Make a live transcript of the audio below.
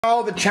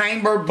All the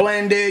chamber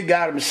blended,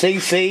 got them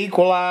CC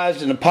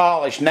equalized and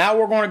polished. Now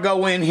we're going to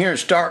go in here and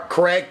start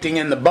correcting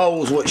in the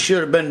bowls what should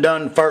have been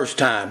done first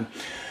time.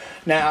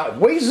 Now if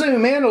we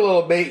zoom in a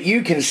little bit,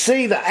 you can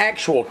see the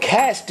actual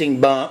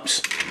casting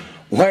bumps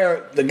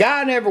where the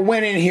guy never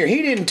went in here.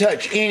 He didn't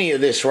touch any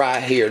of this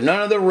right here.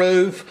 None of the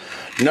roof,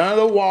 none of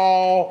the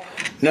wall,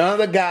 none of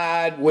the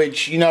guide,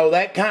 which, you know,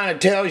 that kind of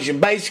tells you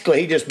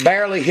basically he just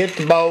barely hit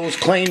the bowls,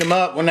 cleaned them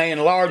up when they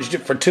enlarged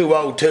it for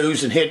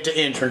 202s and hit the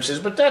entrances,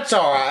 but that's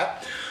all right.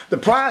 The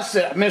price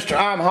that Mr.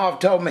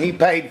 Imhoff told me he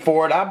paid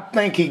for it, I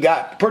think he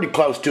got pretty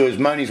close to his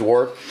money's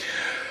worth.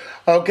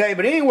 Okay,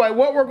 but anyway,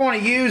 what we're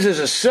going to use is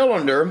a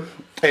cylinder.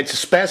 It's a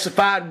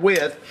specified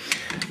width.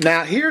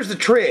 Now, here's the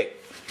trick.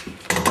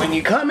 When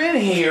you come in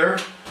here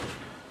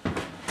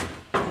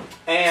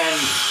and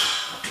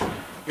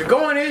you're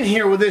going in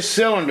here with this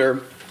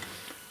cylinder,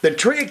 the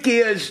trick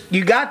is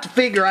you got to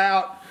figure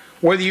out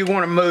whether you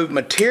want to move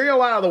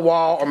material out of the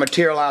wall or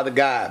material out of the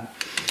guide.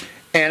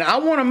 And I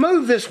want to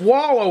move this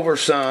wall over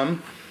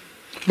some,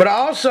 but I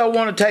also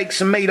want to take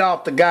some meat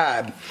off the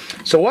guide.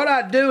 So what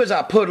I do is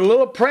I put a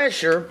little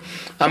pressure.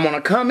 I'm going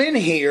to come in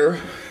here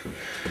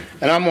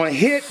and I'm going to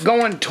hit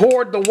going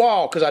toward the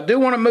wall because I do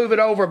want to move it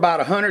over about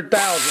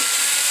 100,000.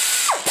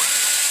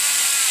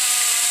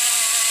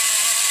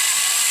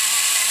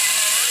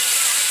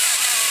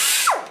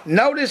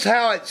 Notice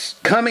how it's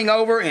coming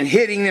over and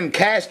hitting them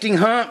casting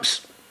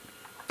humps.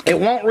 It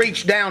won't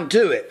reach down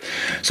to it.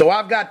 So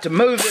I've got to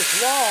move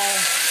this wall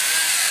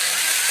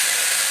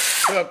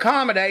to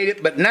accommodate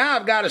it, but now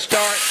I've got to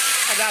start.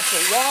 I got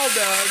the wall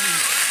dug.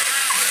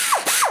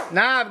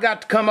 Now I've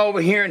got to come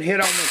over here and hit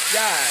on this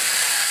guide.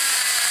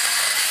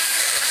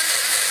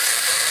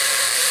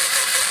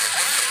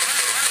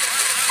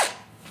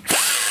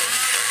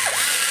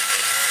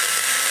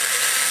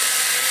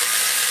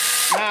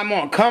 Now I'm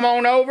going to come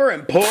on over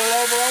and pull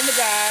over on the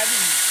guide.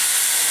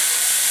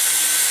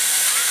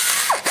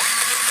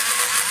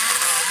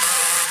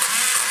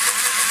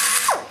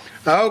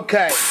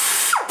 Okay.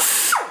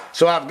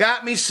 So I've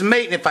got me some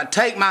meat, and if I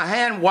take my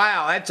hand,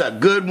 wow, that's a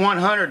good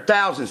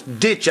 100,000th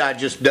ditch I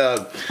just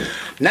dug.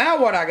 Now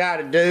what I got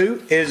to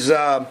do is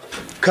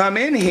come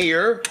in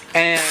here,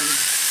 and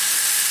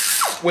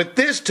with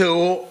this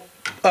tool,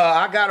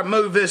 I got to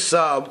move this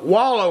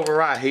wall over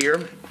right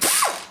here,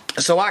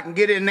 so I can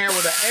get in there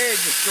with an edge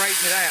to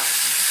straighten it out.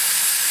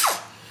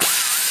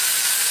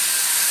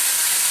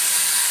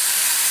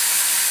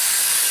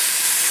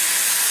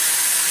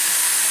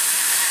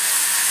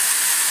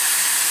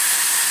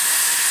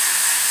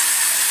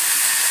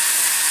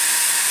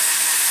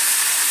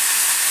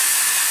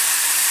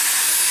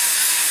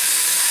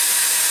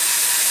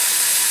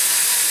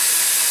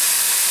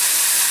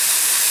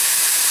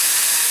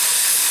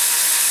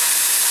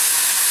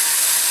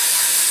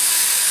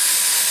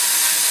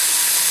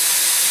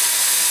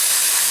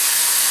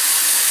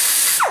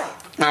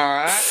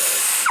 Alright,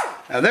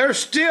 now there's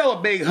still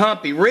a big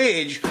humpy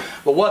ridge,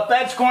 but what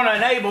that's going to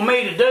enable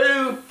me to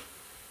do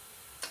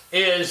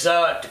is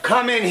to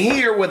come in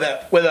here with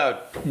a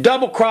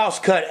double cross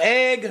cut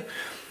egg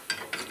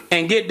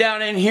and get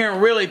down in here and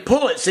really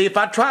pull it. See, if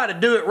I try to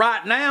do it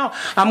right now,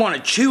 I'm going to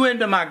chew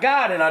into my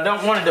guide, and I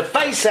don't want to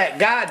deface that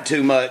guide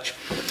too much.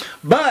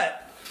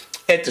 But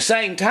at the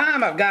same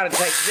time, I've got to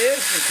take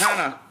this and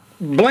kind of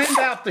blend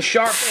out the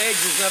sharp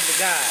edges of the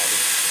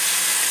guide.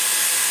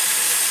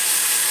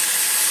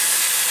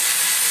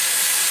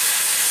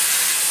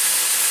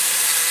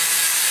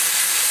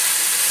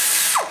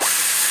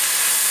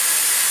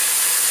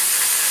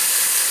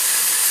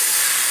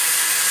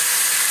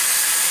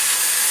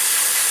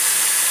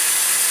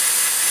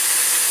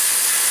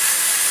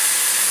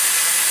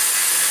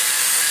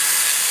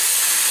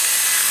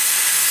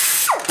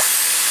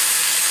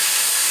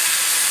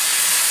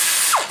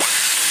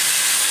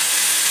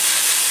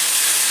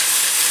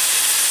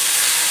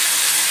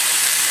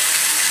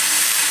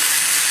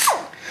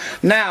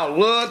 Now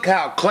look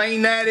how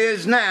clean that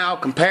is now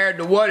compared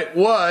to what it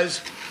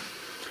was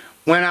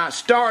when I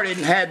started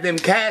and had them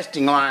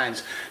casting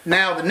lines.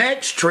 Now the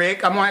next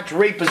trick, I'm going to have to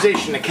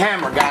reposition the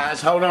camera,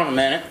 guys. Hold on a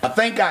minute. I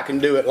think I can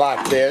do it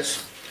like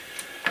this.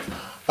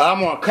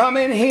 I'm going to come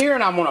in here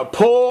and I'm going to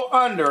pull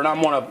under, and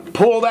I'm going to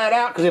pull that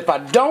out, because if I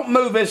don't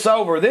move this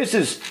over, this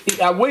is,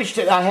 I wish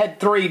that I had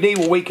 3D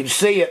where we could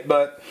see it,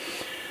 but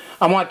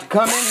I want to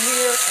come in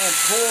here and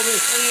pull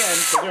this in,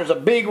 because there's a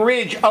big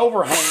ridge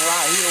overhang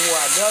right here where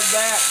I dug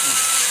that.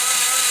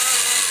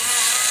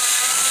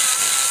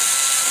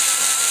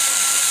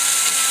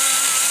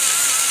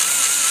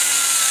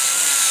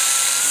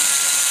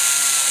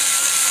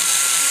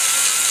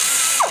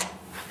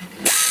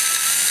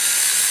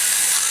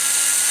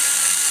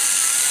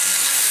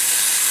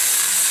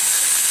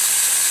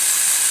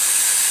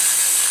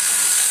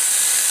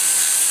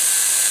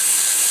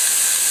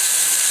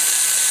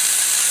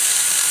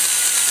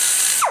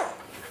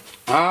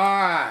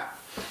 Alright,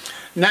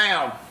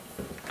 now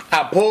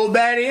I pulled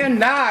that in.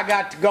 Now I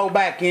got to go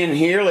back in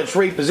here. Let's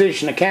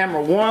reposition the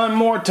camera one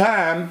more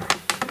time.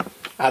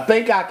 I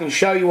think I can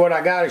show you what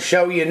I got to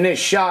show you in this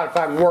shot if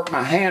I can work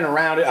my hand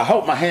around it. I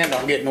hope my hand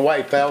don't get in the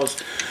way, fellas.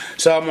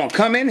 So I'm going to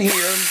come in here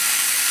and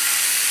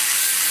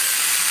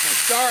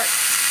start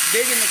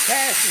digging the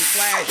casting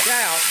flash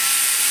out.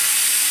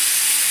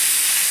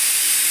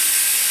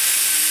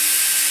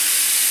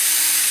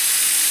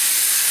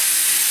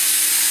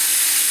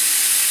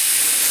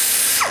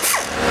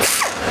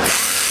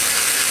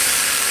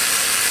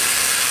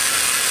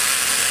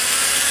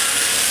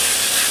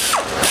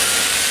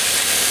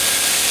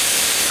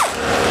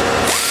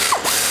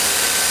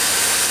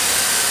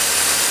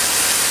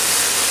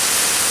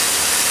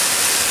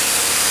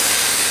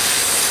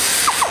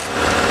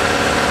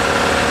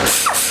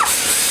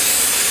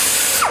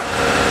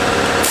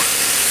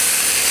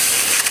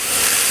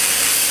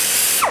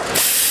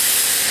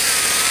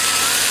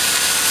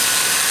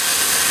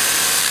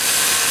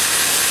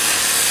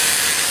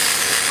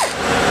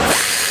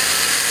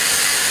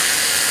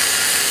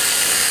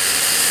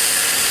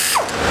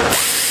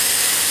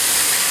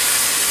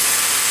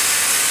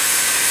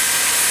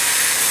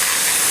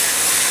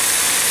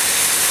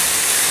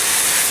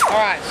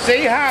 Alright,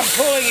 see how I'm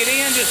pulling it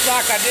in just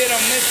like I did on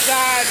this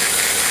side?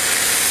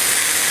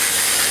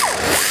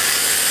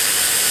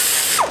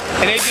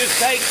 And it just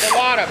takes a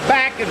lot of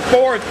back and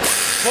forth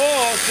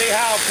pull. See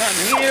how I'll come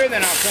here,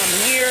 then I'll come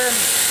here.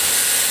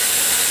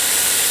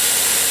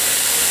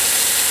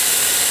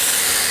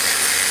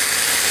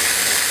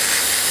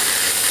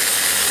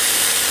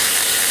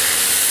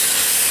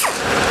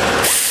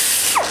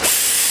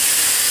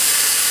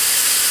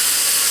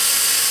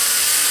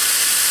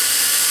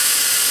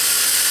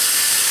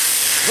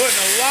 Putting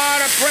a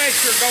lot of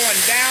pressure going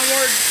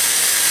downward.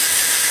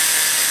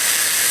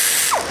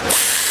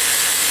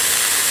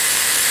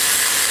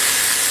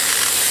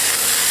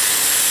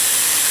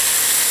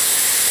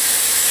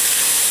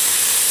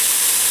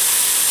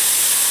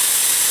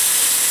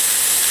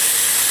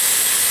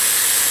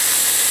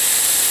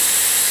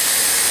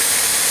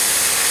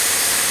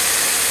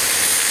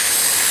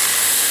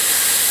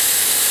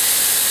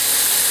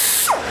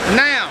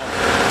 Now,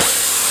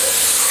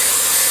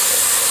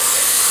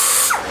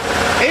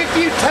 if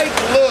you take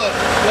a look,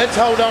 let's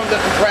hold on to the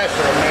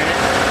compressor a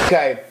minute.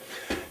 Okay,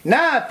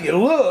 now if you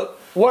look,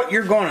 what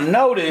you're going to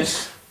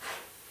notice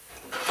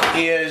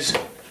is,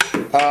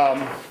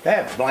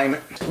 blame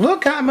it.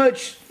 Look how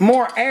much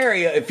more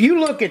area. If you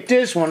look at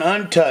this one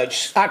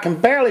untouched, I can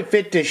barely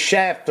fit this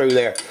shaft through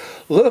there.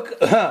 Look,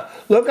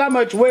 look how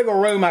much wiggle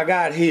room I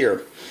got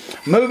here.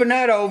 Moving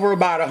that over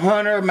about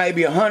 100,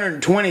 maybe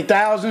 120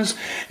 thousandths,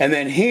 and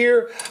then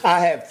here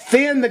I have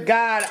thinned the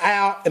guide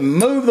out and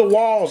moved the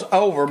walls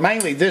over,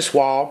 mainly this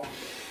wall,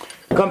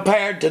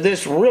 compared to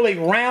this really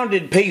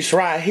rounded piece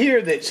right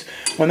here that's,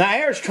 when the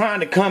air's trying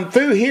to come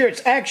through here,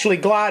 it's actually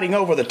gliding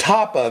over the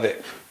top of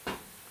it.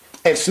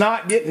 It's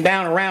not getting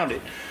down around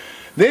it.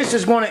 This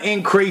is going to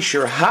increase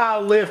your high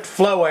lift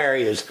flow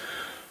areas.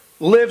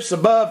 Lifts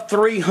above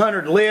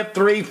 300 lift,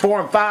 3, 4,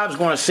 and 5 is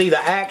going to see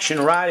the action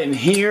right in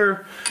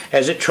here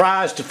as it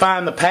tries to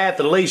find the path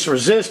of least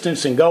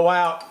resistance and go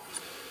out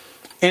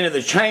into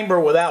the chamber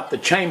without the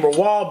chamber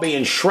wall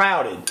being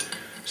shrouded.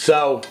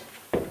 So,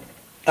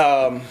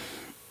 like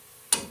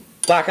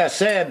I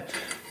said,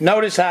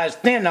 notice how it's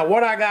thin. Now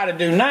what I got to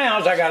do now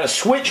is I got to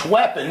switch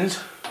weapons,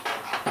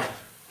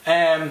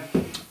 and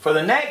for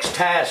the next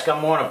task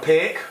I'm going to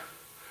pick,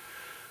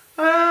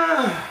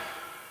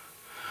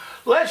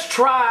 let's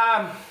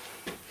try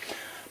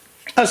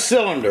a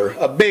cylinder,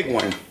 a big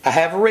one. I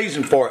have a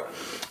reason for it.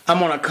 I'm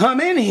going to come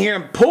in here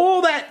and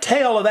pull that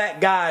tail of that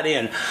guide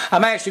in.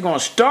 I'm actually going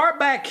to start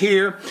back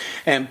here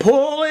and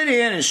pull it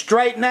in and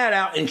straighten that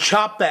out and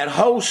chop that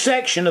whole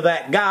section of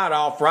that guide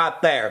off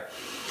right there.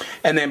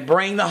 And then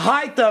bring the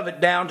height of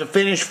it down to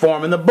finish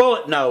forming the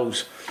bullet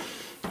nose.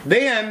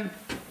 Then,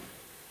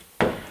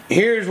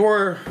 here's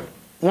where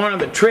one of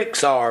the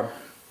tricks are.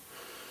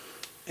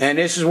 And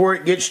this is where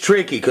it gets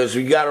tricky, because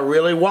you got to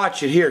really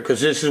watch it here,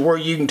 because this is where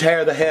you can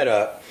tear the head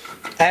up.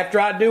 After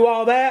I do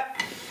all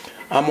that,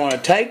 I'm going to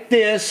take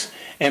this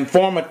and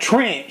form a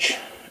trench,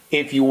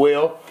 if you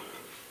will,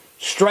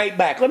 straight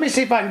back. Let me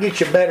see if I can get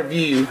you a better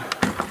view.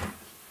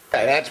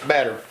 Okay, that's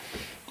better.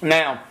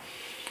 Now,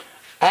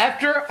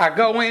 after I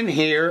go in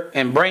here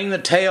and bring the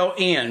tail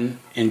in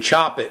and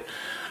chop it,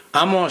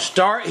 I'm going to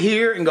start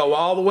here and go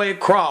all the way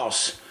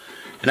across.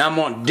 And I'm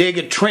going to dig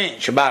a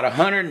trench about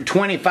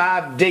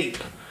 125 deep.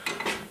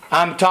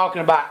 I'm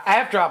talking about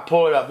after I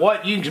pull it up.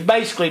 What you can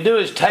basically do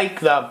is take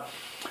the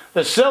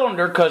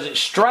cylinder, because it's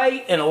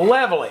straight, and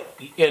level it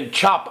and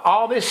chop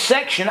all this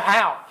section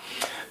out.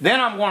 Then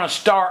I'm going to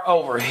start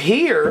over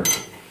here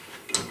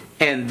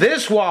and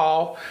this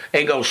wall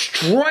and go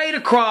straight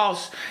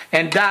across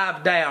and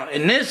dive down.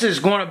 And this is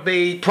going to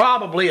be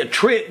probably a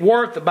trick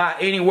worth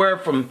about anywhere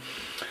from,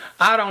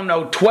 I don't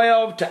know,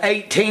 12 to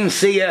 18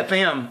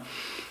 CFM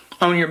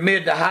on your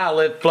mid to high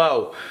lift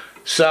flow.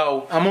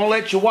 So I'm going to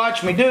let you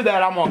watch me do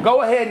that. I'm going to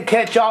go ahead and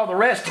catch all the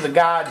rest of the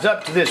guides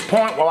up to this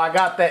point while I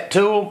got that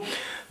tool.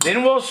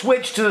 Then we'll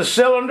switch to the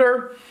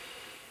cylinder,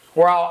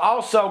 where I'll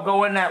also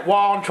go in that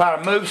wall and try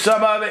to move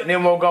some of it, and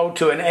then we'll go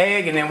to an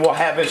egg, and then we'll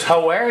have this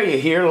whole area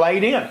here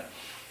laid in.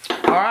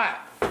 Alright.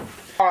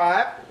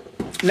 Alright.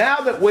 Now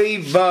that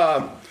we've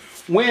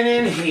went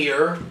in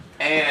here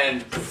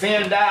and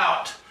thinned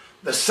out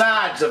the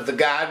sides of the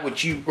guide,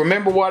 which you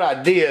remember what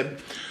I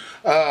did,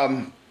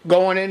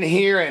 going in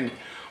here and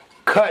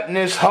cutting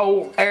this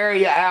whole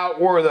area out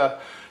where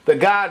the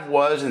guide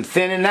was and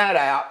thinning that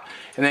out,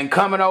 and then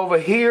coming over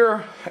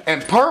here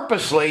and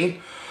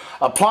purposely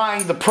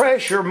applying the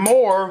pressure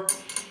more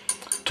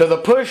to the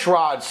push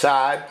rod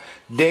side,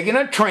 digging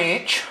a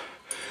trench,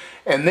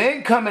 and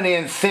then coming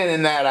in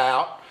thinning that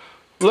out.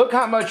 Look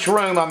how much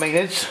room. I mean,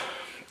 it's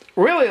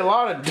really a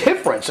lot of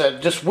difference. I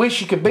just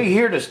wish you could be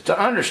here to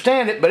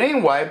understand it. But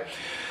anyway,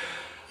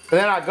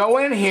 then I go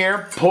in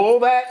here, pull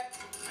that,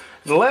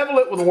 level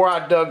it with where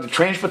I dug the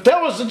trench. But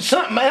there was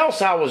something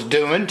else I was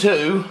doing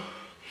too.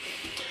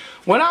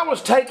 When I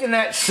was taking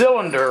that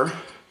cylinder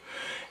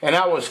and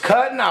I was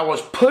cutting, I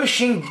was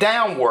pushing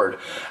downward.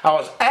 I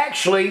was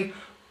actually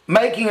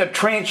making a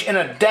trench in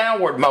a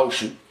downward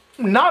motion.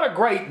 Not a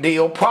great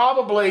deal,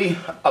 probably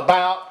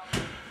about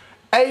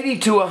 80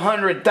 to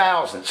 100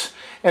 thousandths.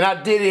 And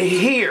I did it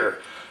here.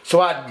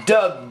 So I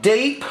dug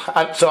deep.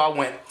 So I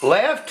went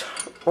left,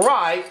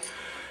 right,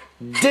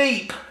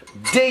 deep,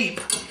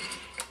 deep,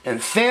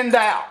 and thinned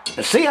out.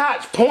 And see how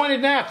it's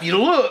pointed now? If you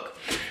look,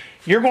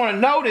 you're going to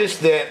notice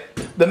that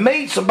the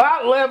meat's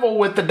about level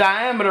with the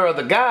diameter of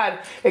the guide,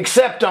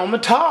 except on the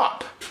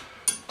top.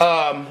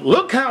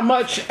 Look how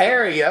much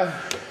area.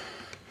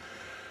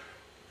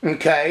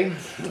 Okay,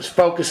 let's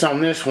focus on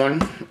this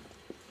one.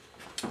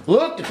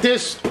 Look at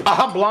this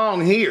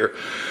oblong here.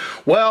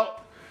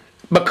 Well,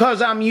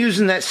 because I'm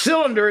using that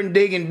cylinder and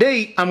digging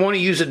deep, I'm going to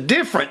use a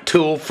different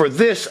tool for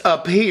this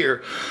up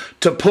here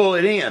to pull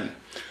it in.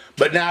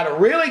 But now to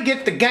really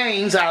get the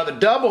gains out of the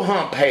double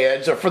hump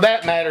heads, or for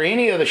that matter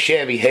any of the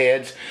Chevy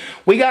heads,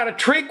 we got a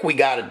trick we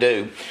got to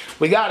do.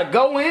 We got to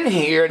go in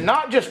here and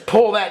not just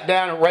pull that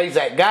down and raise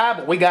that guide,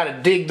 but we got to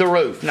dig the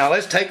roof. Now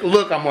let's take a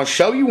look. I'm going to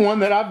show you one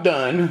that I've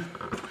done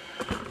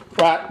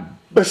right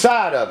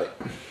beside of it.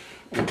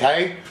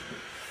 Okay?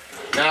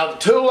 Now the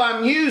tool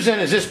I'm using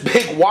is this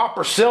big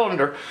whopper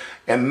cylinder,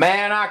 and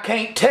man, I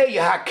can't tell you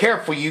how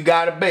careful you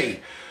got to be.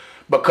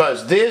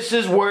 Because this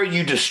is where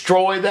you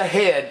destroy the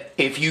head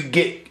if you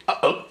get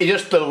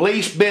just the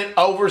least bit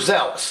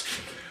overzealous.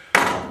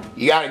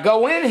 You got to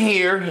go in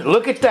here,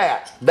 look at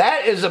that.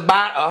 That is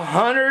about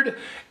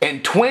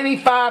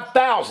 125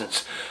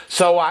 thousandths.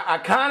 So I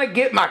kind of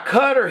get my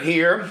cutter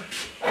here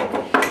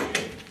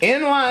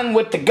in line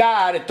with the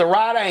guide at the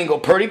right angle,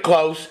 pretty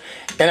close.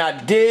 And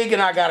I dig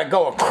and I got to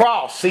go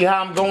across. See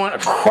how I'm going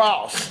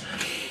across?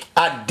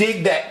 I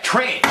dig that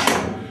trench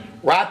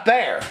right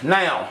there.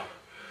 Now,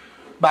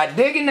 by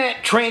digging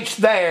that trench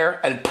there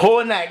and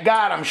pulling that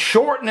guide, I'm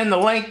shortening the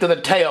length of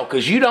the tail,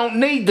 because you don't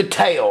need the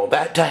tail.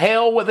 That to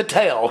hell with the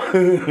tail.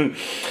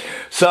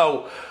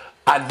 So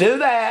I do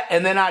that,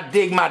 and then I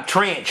dig my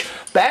trench.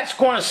 That's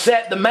going to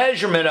set the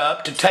measurement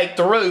up to take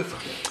the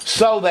roof,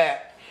 so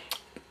that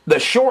the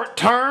short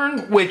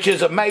turn, which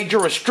is a major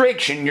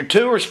restriction, your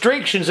two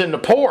restrictions in the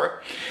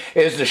port,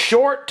 is the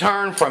short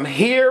turn from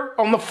here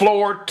on the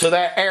floor to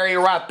that area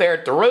right there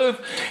at the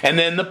roof, and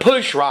then the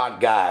push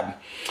rod guide.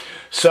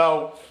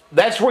 So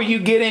that's where you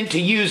get into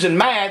using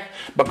math,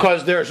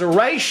 because there's a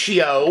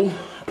ratio,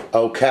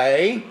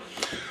 okay,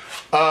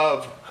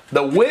 of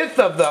the width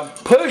of the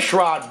push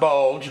rod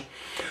bulge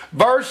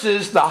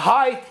versus the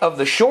height of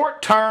the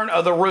short turn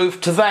of the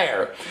roof to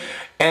there,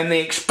 and the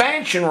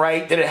expansion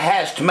rate that it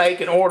has to make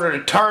in order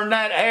to turn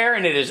that air,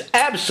 and it is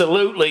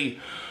absolutely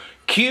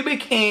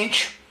cubic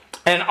inch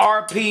and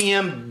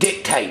RPM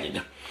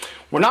dictated.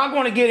 We're not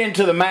going to get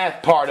into the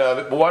math part of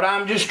it, but what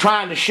I'm just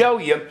trying to show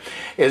you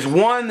is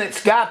one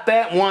that's got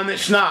that, one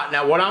that's not.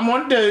 Now what I'm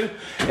going to do,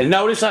 and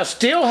notice I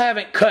still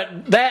haven't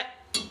cut that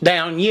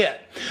down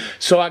yet.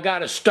 So I got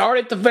to start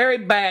at the very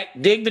back,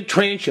 dig the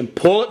trench, and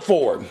pull it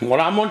forward. What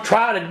I'm going to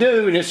try to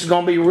do, and this is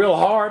going to be real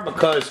hard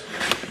because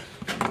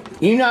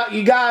you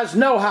guys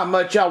know how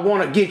much I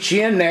want to get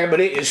you in there, but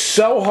it is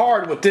so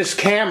hard with this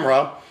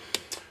camera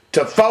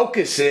to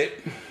focus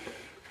it.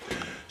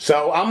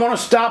 So I'm going to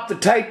stop the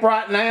tape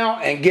right now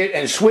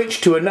and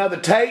switch to another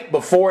tape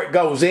before it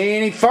goes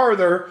any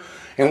further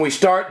and we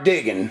start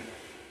digging.